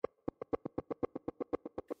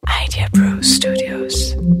Pro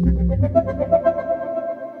Studios.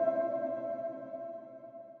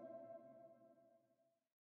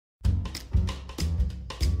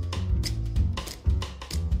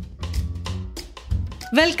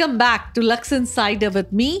 Welcome back to Lux Insider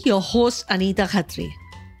with me, your host Anita Khatri.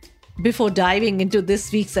 Before diving into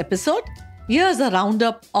this week's episode, here's a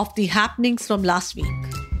roundup of the happenings from last week.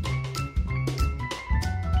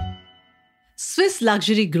 Swiss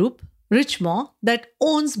luxury group Richemont, that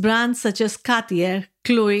owns brands such as Cartier,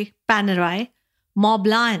 Chloé, Panerai,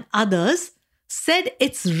 Montblanc and others, said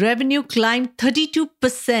its revenue climbed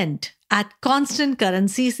 32% at constant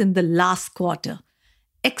currencies in the last quarter,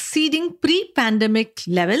 exceeding pre-pandemic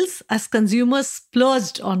levels as consumers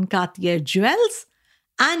splurged on Cartier jewels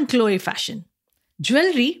and Chloé fashion.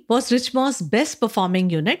 Jewelry was Richemont's best performing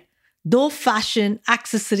unit, though fashion,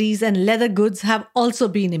 accessories and leather goods have also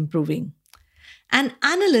been improving. An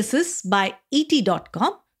analysis by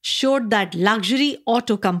ET.com showed that luxury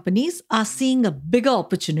auto companies are seeing a bigger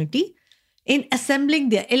opportunity in assembling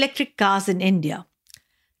their electric cars in India.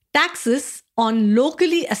 Taxes on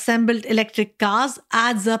locally assembled electric cars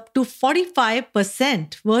adds up to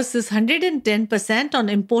 45% versus 110% on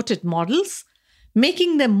imported models,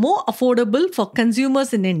 making them more affordable for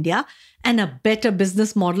consumers in India and a better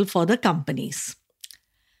business model for the companies.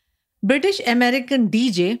 British-American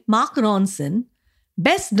DJ Mark Ronson,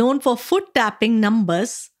 best known for foot tapping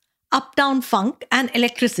numbers, Uptown Funk and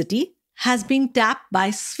Electricity, has been tapped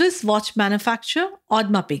by Swiss watch manufacturer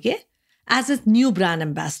Audemars Piguet as its new brand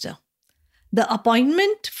ambassador. The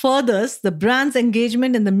appointment furthers the brand's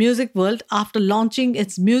engagement in the music world after launching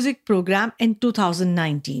its music program in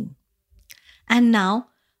 2019. And now,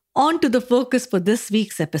 on to the focus for this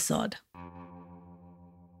week's episode.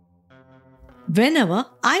 Whenever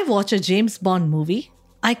I watch a James Bond movie,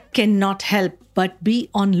 I cannot help but be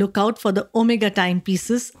on lookout for the Omega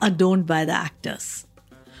timepieces adorned by the actors.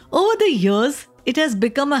 Over the years, it has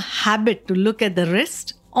become a habit to look at the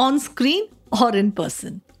wrist on screen or in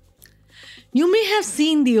person. You may have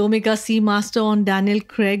seen the Omega Seamaster on Daniel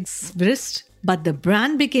Craig's wrist, but the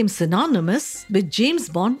brand became synonymous with James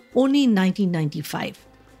Bond only in 1995.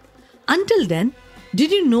 Until then,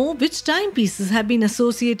 did you know which timepieces have been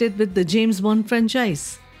associated with the James Bond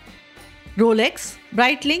franchise? Rolex,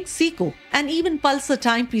 Breitling, Seiko, and even Pulsar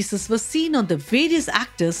timepieces were seen on the various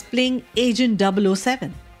actors playing Agent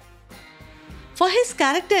 007. For his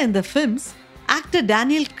character in the films, actor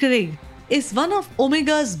Daniel Craig is one of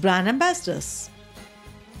Omega's brand ambassadors.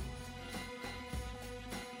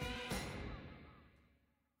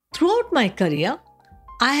 Throughout my career,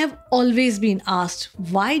 I have always been asked,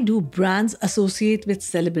 why do brands associate with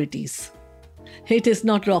celebrities? It is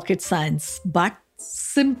not rocket science, but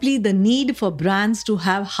simply the need for brands to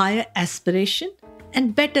have higher aspiration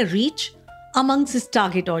and better reach amongst its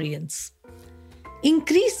target audience.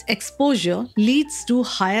 Increased exposure leads to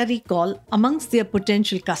higher recall amongst their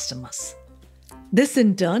potential customers. This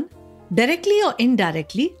in turn, directly or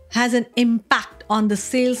indirectly, has an impact on the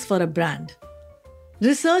sales for a brand.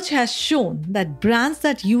 Research has shown that brands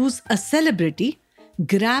that use a celebrity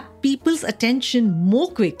grab people's attention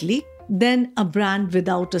more quickly than a brand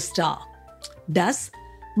without a star. Thus,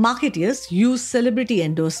 marketers use celebrity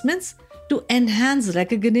endorsements to enhance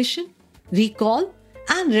recognition, recall,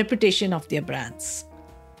 and reputation of their brands.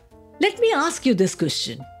 Let me ask you this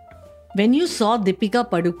question. When you saw Deepika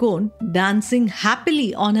Padukone dancing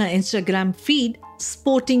happily on her Instagram feed,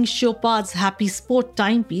 sporting Chopard's Happy Sport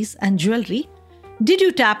timepiece and jewelry, did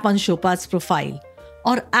you tap on Chopard's profile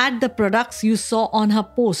or add the products you saw on her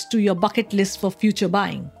post to your bucket list for future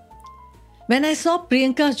buying? When I saw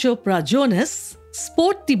Priyanka Chopra Jonas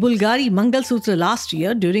sport the Bulgari Mangalsutra last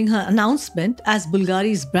year during her announcement as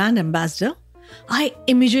Bulgari's brand ambassador, I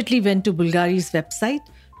immediately went to Bulgari's website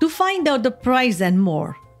to find out the price and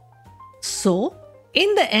more. So,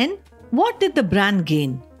 in the end, what did the brand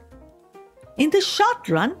gain? In the short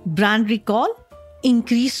run, brand recall,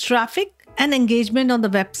 increased traffic, and engagement on the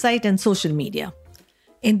website and social media.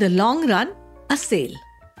 In the long run, a sale.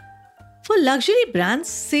 For luxury brands,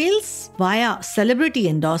 sales via celebrity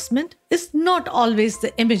endorsement is not always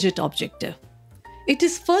the immediate objective. It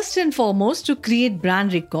is first and foremost to create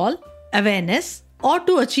brand recall, awareness, or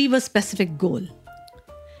to achieve a specific goal.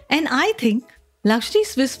 And I think luxury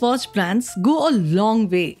Swiss watch brands go a long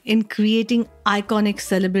way in creating iconic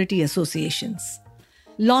celebrity associations.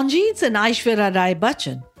 Longines and Aishwarya Rai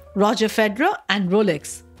Bachchan, Roger Federer and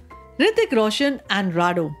Rolex, Hrithik Roshan and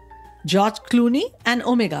Rado, George Clooney and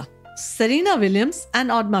Omega, Serena Williams and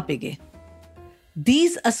Audemars Piguet.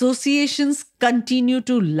 These associations continue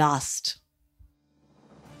to last.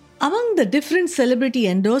 Among the different celebrity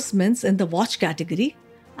endorsements in the watch category,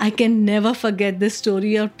 I can never forget the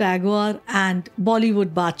story of Tagore and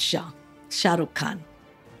Bollywood Badshah, Shah Rukh Khan.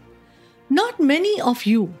 Not many of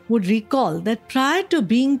you would recall that prior to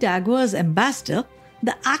being Tagore's ambassador,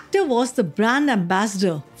 the actor was the brand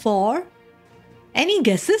ambassador for... Any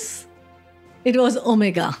guesses? It was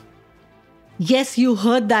Omega. Yes, you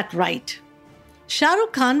heard that right. Shah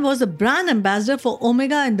Rukh Khan was a brand ambassador for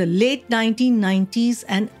Omega in the late 1990s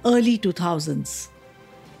and early 2000s.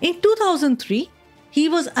 In 2003, he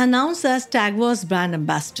was announced as Tagore's brand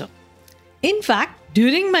ambassador. In fact,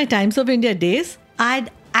 during my Times of India days, I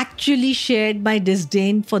had actually shared my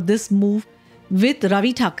disdain for this move with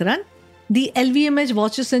Ravi Thakran, the LVMH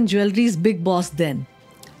Watches and Jewelry's big boss then.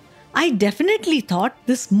 I definitely thought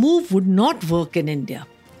this move would not work in India.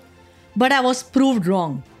 But I was proved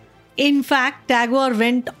wrong. In fact, Tagore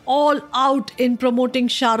went all out in promoting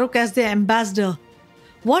Shah Rukh as their ambassador.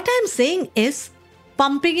 What I'm saying is,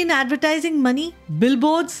 pumping in advertising money,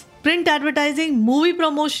 billboards, print advertising, movie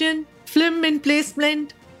promotion, film in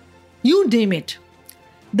placement, you name it.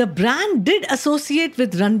 The brand did associate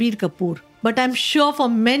with Ranbir Kapoor, but I'm sure for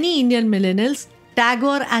many Indian millennials,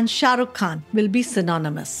 Tagore and Shah Rukh Khan will be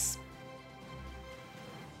synonymous.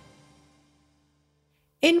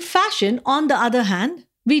 In fashion, on the other hand,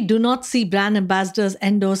 we do not see brand ambassadors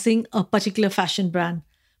endorsing a particular fashion brand,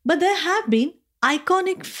 but there have been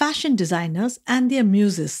iconic fashion designers and their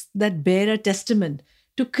muses that bear a testament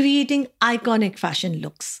to creating iconic fashion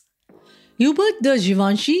looks. Hubert de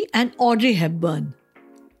Givenchy and Audrey Hepburn.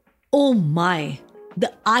 Oh my!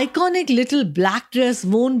 The iconic little black dress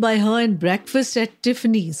worn by her in Breakfast at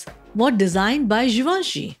Tiffany's was designed by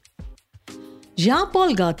Givenchy.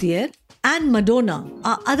 Jean-Paul Gaultier and Madonna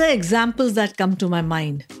are other examples that come to my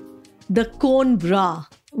mind. The Cone Bra,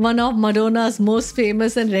 one of Madonna's most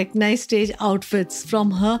famous and recognized stage outfits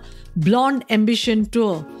from her Blonde Ambition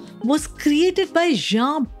tour, was created by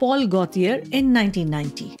Jean-Paul Gaultier in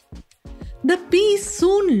 1990. The piece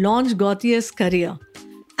soon launched Gaultier's career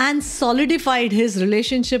and solidified his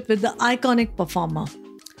relationship with the iconic performer.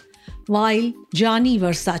 While Gianni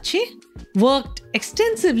Versace worked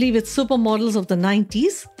extensively with supermodels of the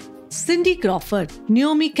 90s, Cindy Crawford,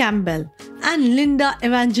 Naomi Campbell, and Linda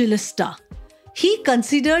Evangelista, he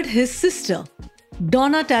considered his sister,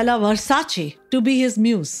 Donatella Versace, to be his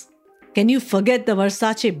muse. Can you forget the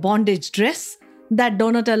Versace bondage dress that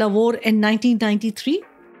Donatella wore in 1993?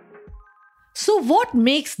 So what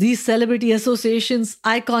makes these celebrity associations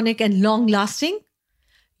iconic and long-lasting?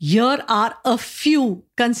 Here are a few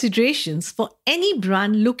considerations for any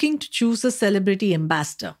brand looking to choose a celebrity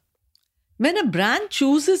ambassador. When a brand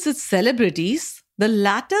chooses its celebrities, the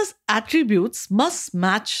latter's attributes must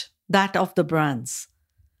match that of the brand's.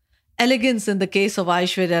 Elegance in the case of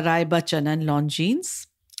Aishwarya Rai Bachchan and Longines.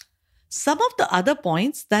 Some of the other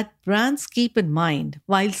points that brands keep in mind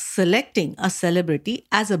while selecting a celebrity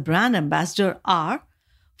as a brand ambassador are,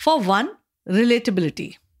 for one,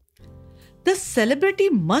 relatability. The celebrity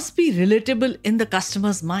must be relatable in the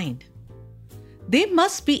customer's mind. They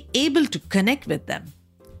must be able to connect with them.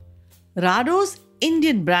 Rado's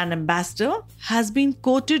Indian brand ambassador has been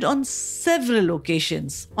quoted on several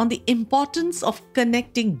occasions on the importance of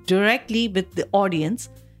connecting directly with the audience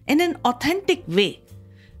in an authentic way,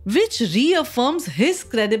 which reaffirms his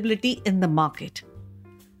credibility in the market.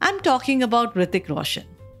 I'm talking about Hrithik Roshan.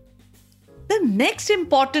 The next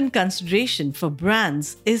important consideration for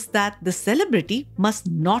brands is that the celebrity must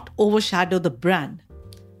not overshadow the brand.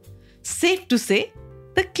 Safe to say,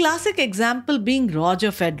 the classic example being Roger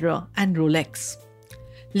Federer and Rolex.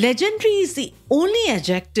 Legendary is the only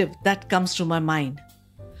adjective that comes to my mind.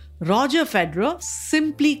 Roger Federer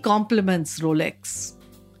simply complements Rolex.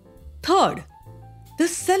 Third, the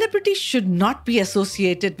celebrity should not be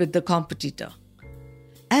associated with the competitor.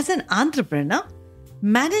 As an entrepreneur,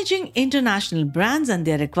 managing international brands and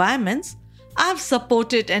their requirements, I've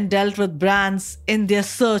supported and dealt with brands in their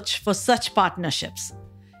search for such partnerships.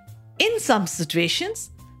 In some situations,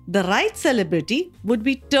 the right celebrity would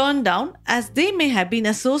be turned down as they may have been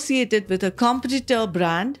associated with a competitor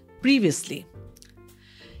brand previously.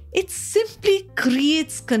 It simply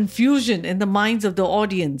creates confusion in the minds of the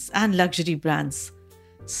audience and luxury brands.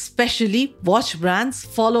 Especially watch brands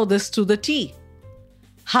follow this to the T.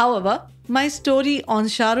 However, my story on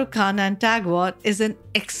Shah Rukh Khan and Tagore is an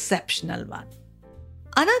exceptional one.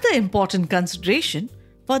 Another important consideration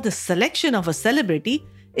for the selection of a celebrity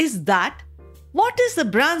is that what is the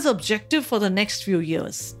brand's objective for the next few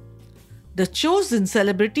years? The chosen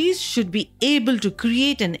celebrities should be able to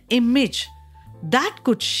create an image that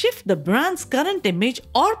could shift the brand's current image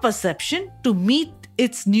or perception to meet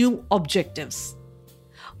its new objectives.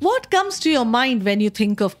 What comes to your mind when you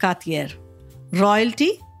think of Cartier?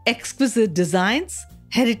 Royalty, exquisite designs,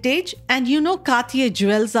 heritage, and Cartier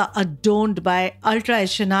jewels are adorned by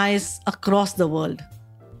ultra-Asianais across the world.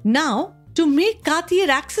 Now, to make Cartier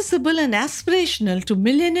accessible and aspirational to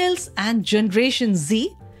millennials and Generation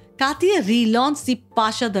Z, Cartier relaunched the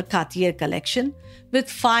Pasha de Cartier collection with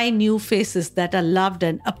 5 new faces that are loved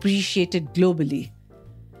and appreciated globally.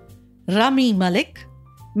 Rami Malek,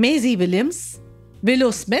 Maisie Williams,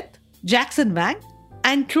 Willow Smith, Jackson Wang,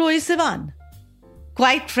 and Troye Sivan.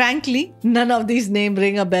 Quite frankly, none of these names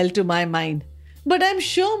ring a bell to my mind, but I'm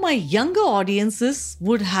sure my younger audiences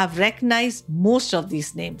would have recognized most of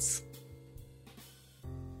these names.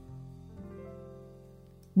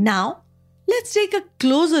 Now, let's take a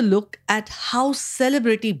closer look at how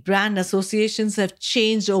celebrity brand associations have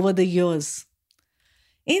changed over the years.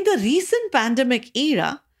 In the recent pandemic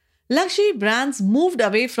era, luxury brands moved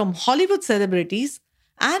away from Hollywood celebrities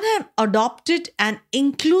and have adopted an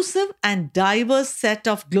inclusive and diverse set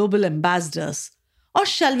of global ambassadors, or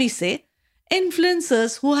shall we say,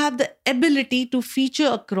 influencers who have the ability to feature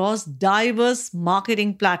across diverse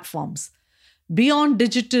marketing platforms, beyond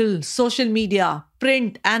digital, social media,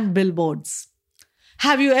 print, and billboards.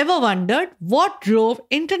 Have you ever wondered what drove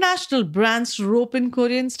international brands to rope in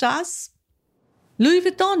Korean stars? Louis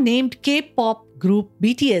Vuitton named K-pop group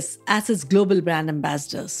BTS as its global brand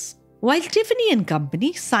ambassadors, while Tiffany &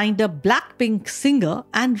 Company signed a Blackpink singer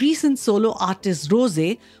and recent solo artist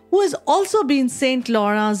Rosé, who has also been Saint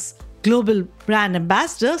Laurent's global brand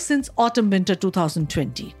ambassador since autumn-winter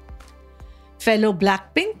 2020. Fellow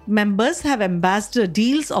Blackpink members have ambassador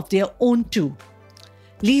deals of their own too.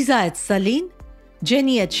 Lisa at Celine,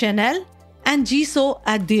 Jennie at Chanel, and Jisoo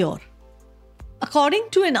at Dior. According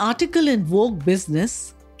to an article in Vogue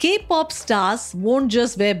Business, K-pop stars won't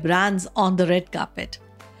just wear brands on the red carpet.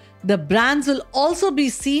 The brands will also be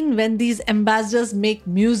seen when these ambassadors make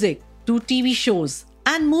music, do TV shows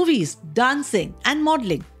and movies, dancing and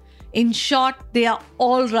modeling. In short, they are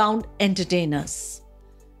all-round entertainers.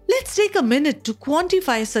 Let's take a minute to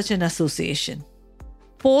quantify such an association.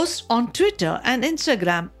 Posts on Twitter and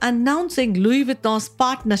Instagram announcing Louis Vuitton's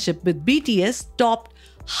partnership with BTS topped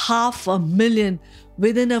 500,000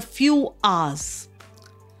 within a few hours.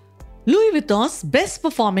 Louis Vuitton's best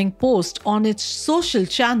performing post on its social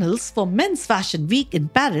channels for Men's Fashion Week in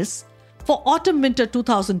Paris for autumn-winter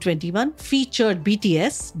 2021 featured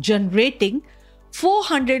BTS, generating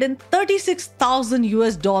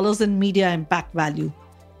 $436,000 in media impact value,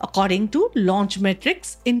 according to Launch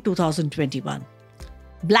Metrics in 2021.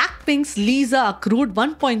 Blackpink's Lisa accrued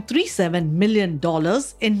 $1.37 million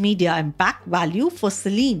in media impact value for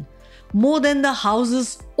Celine, more than the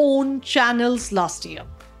house's own channels last year.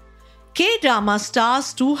 K-drama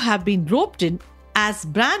stars too have been roped in as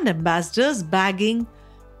brand ambassadors, bagging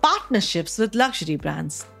partnerships with luxury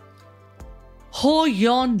brands. Ho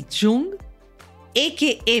Yeon-jung,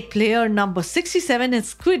 aka player number 67 in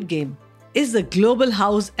Squid Game, is the global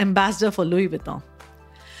house ambassador for Louis Vuitton.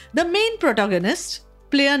 The main protagonist,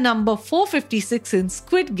 player number 456 in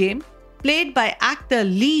Squid Game, played by actor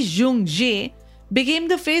Lee Jung-jae, became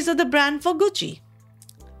the face of the brand for Gucci.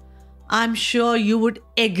 I'm sure you would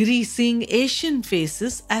agree seeing Asian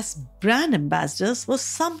faces as brand ambassadors was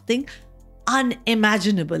something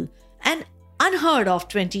unimaginable and unheard of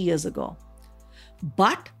 20 years ago.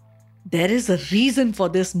 But there is a reason for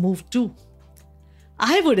this move too.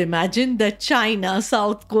 I would imagine that China,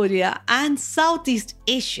 South Korea, and Southeast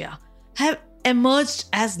Asia have emerged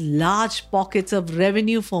as large pockets of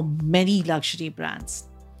revenue for many luxury brands.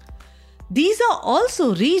 These are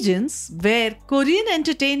also regions where Korean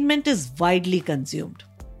entertainment is widely consumed.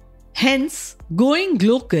 Hence, going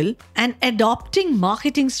local and adopting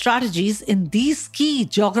marketing strategies in these key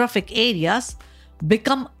geographic areas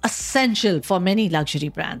become essential for many luxury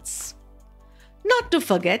brands. Not to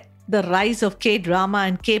forget the rise of K-drama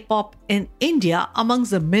and K-pop in India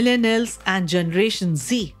amongst the millennials and Generation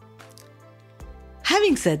Z.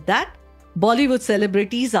 Having said that, Bollywood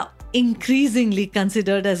celebrities are increasingly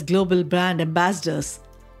considered as global brand ambassadors,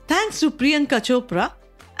 thanks to Priyanka Chopra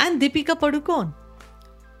and Deepika Padukone.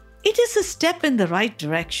 It is a step in the right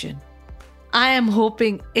direction. I am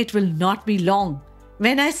hoping it will not be long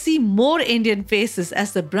when I see more Indian faces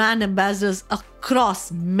as the brand ambassadors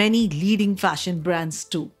across many leading fashion brands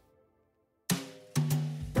too.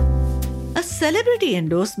 A celebrity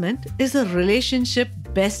endorsement is a relationship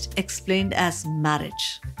best explained as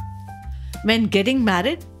marriage. When getting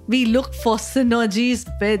married, we look for synergies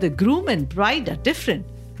where the groom and bride are different,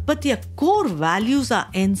 but their core values are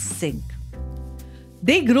in sync.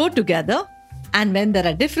 They grow together, and when there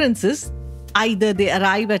are differences, either they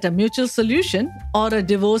arrive at a mutual solution or a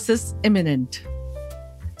divorce is imminent.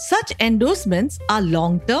 Such endorsements are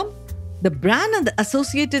long-term. The brand and the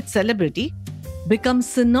associated celebrity become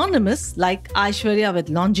synonymous, like Aishwarya with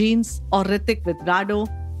Longines or Hrithik with Rado.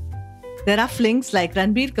 There are flings like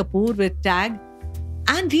Ranbir Kapoor with Tag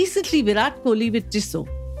and recently Virat Kohli with Tissot,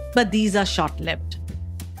 but these are short-lived.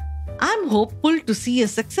 I'm hopeful to see a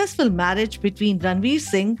successful marriage between Ranveer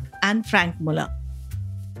Singh and Frank Muller.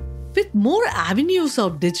 With more avenues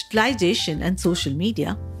of digitalization and social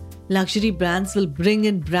media, luxury brands will bring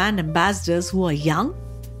in brand ambassadors who are young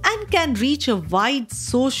and can reach a wide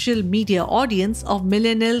social media audience of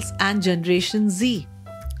millennials and Generation Z.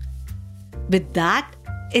 With that,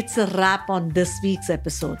 it's a wrap on this week's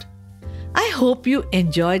episode. I hope you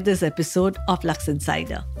enjoyed this episode of Lux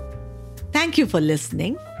Insider. Thank you for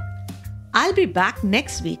listening. I'll be back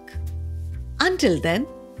next week. Until then,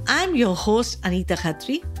 I'm your host Anita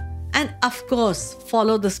Khatri, and of course,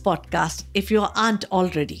 follow this podcast if you aren't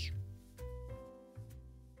already.